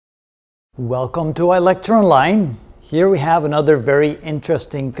Welcome to our lecture online. Here we have another very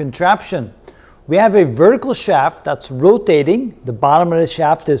interesting contraption. We have a vertical shaft that's rotating. The bottom of the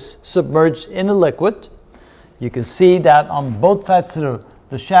shaft is submerged in a liquid. You can see that on both sides of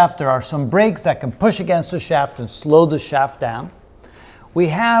the shaft there are some brakes that can push against the shaft and slow the shaft down. We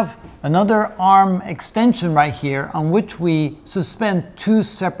have another arm extension right here on which we suspend two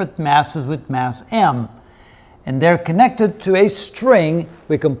separate masses with mass M. And they're connected to a string.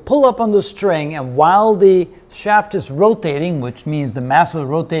 We can pull up on the string, and while the shaft is rotating, which means the mass is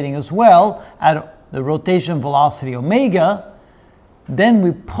rotating as well at the rotation velocity omega, then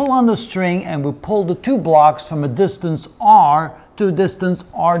we pull on the string and we pull the two blocks from a distance r to a distance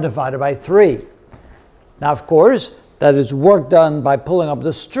r divided by 3. Now, of course, that is work done by pulling up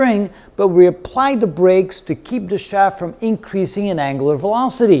the string, but we apply the brakes to keep the shaft from increasing in angular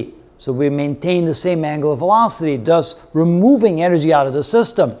velocity. So we maintain the same angular velocity, thus removing energy out of the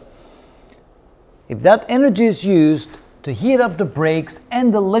system. If that energy is used to heat up the brakes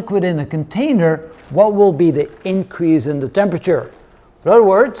and the liquid in the container, what will be the increase in the temperature? In other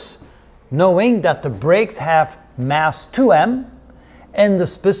words, knowing that the brakes have mass 2m and the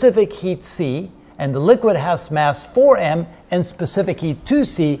specific heat C, and the liquid has mass 4m and specific heat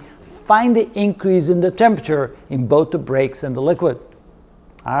 2c, find the increase in the temperature in both the brakes and the liquid.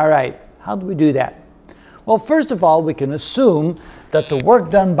 All right, how do we do that? Well, first of all, we can assume that the work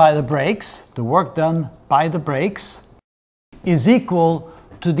done by the brakes, is equal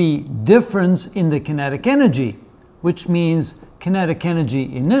to the difference in the kinetic energy, which means kinetic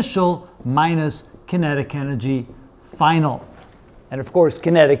energy initial minus kinetic energy final. And of course,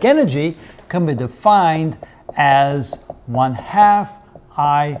 kinetic energy can be defined as 1/2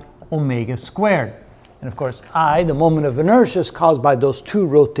 I omega squared. And of course, I, the moment of inertia, is caused by those two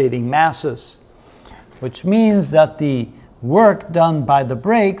rotating masses, which means that the work done by the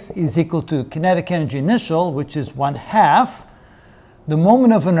brakes is equal to kinetic energy initial, which is 1/2 the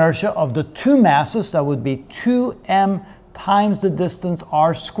moment of inertia of the two masses, that would be 2m times the distance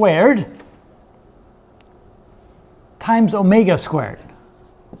r squared times omega squared,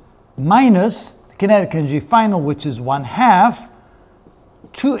 minus the kinetic energy final, which is 1/2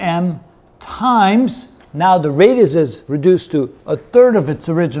 2m times, now the radius is reduced to 1/3 of its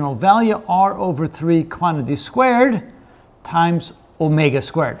original value, r over 3 quantity squared, times omega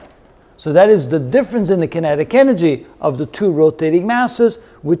squared. So that is the difference in the kinetic energy of the two rotating masses,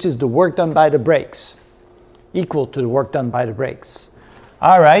 which is the work done by the brakes, equal to the work done by the brakes.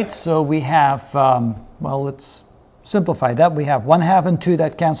 All right, so we have, well, let's simplify that. We have 1/2 and 2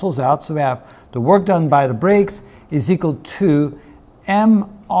 that cancels out, so we have the work done by the brakes is equal to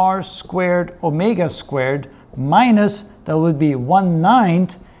mr squared omega squared minus, that would be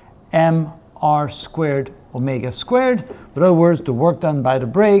 1/9 mr squared omega squared. In other words, the work done by the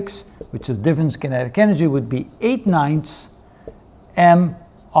brakes, which is difference in kinetic energy, would be 8/9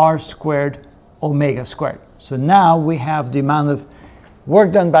 mr squared omega squared. So now we have the amount of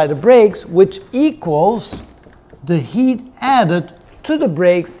work done by the brakes, which equals the heat added to the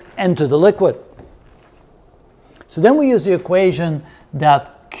brakes and to the liquid. So then we use the equation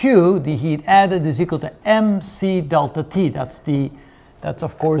that Q, the heat added, is equal to mc delta T. That's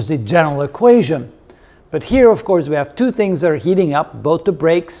of course the general equation. But here, of course, we have two things that are heating up, both the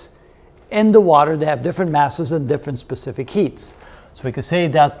brakes and the water. They have different masses and different specific heats. So we could say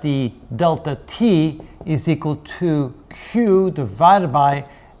that the delta T is equal to Q divided by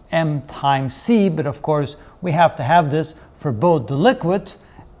m times C, but of course we have to have this for both the liquid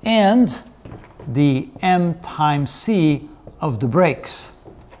and the m times C of the brakes.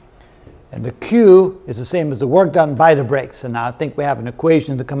 And the Q is the same as the work done by the brakes. And now I think we have an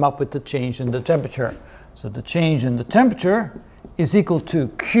equation to come up with the change in the temperature. So the change in the temperature is equal to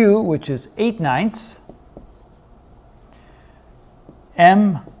Q, which is 8/9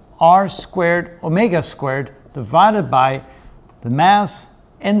 mr squared omega squared divided by the mass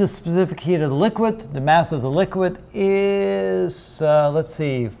and the specific heat of the liquid. The mass of the liquid is, let's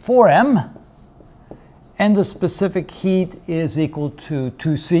see, 4m. And the specific heat is equal to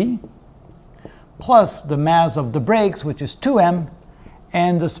 2c, plus the mass of the brakes, which is 2m,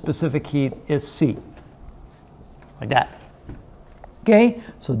 and the specific heat is c. Like that. Okay,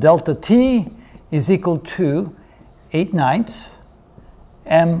 so delta T is equal to 8/9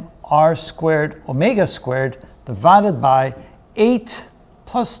 mr squared omega squared divided by 8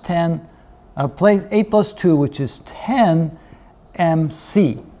 plus 10, 8 plus 2, which is 10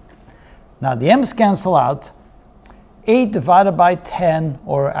 mc. Now the m's cancel out. 8 divided by 10,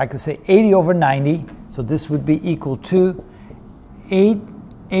 or I could say 80 over 90, so this would be equal to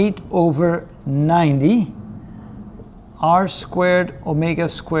 8 over 90 r squared omega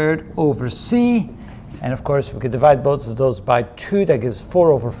squared over c. And of course, we could divide both of those by 2. That gives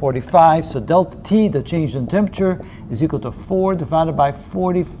 4 over 45. So delta T, the change in temperature, is equal to 4 divided by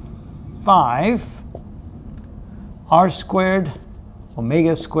 45 r squared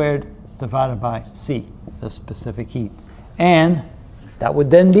omega squared divided by c, the specific heat. And that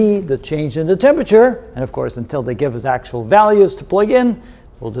would then be the change in the temperature. And of course, until they give us actual values to plug in,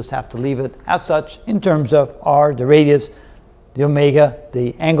 we'll just have to leave it as such in terms of r, the radius, the omega,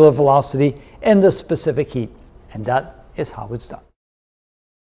 the angular velocity, and the specific heat. And that is how it's done.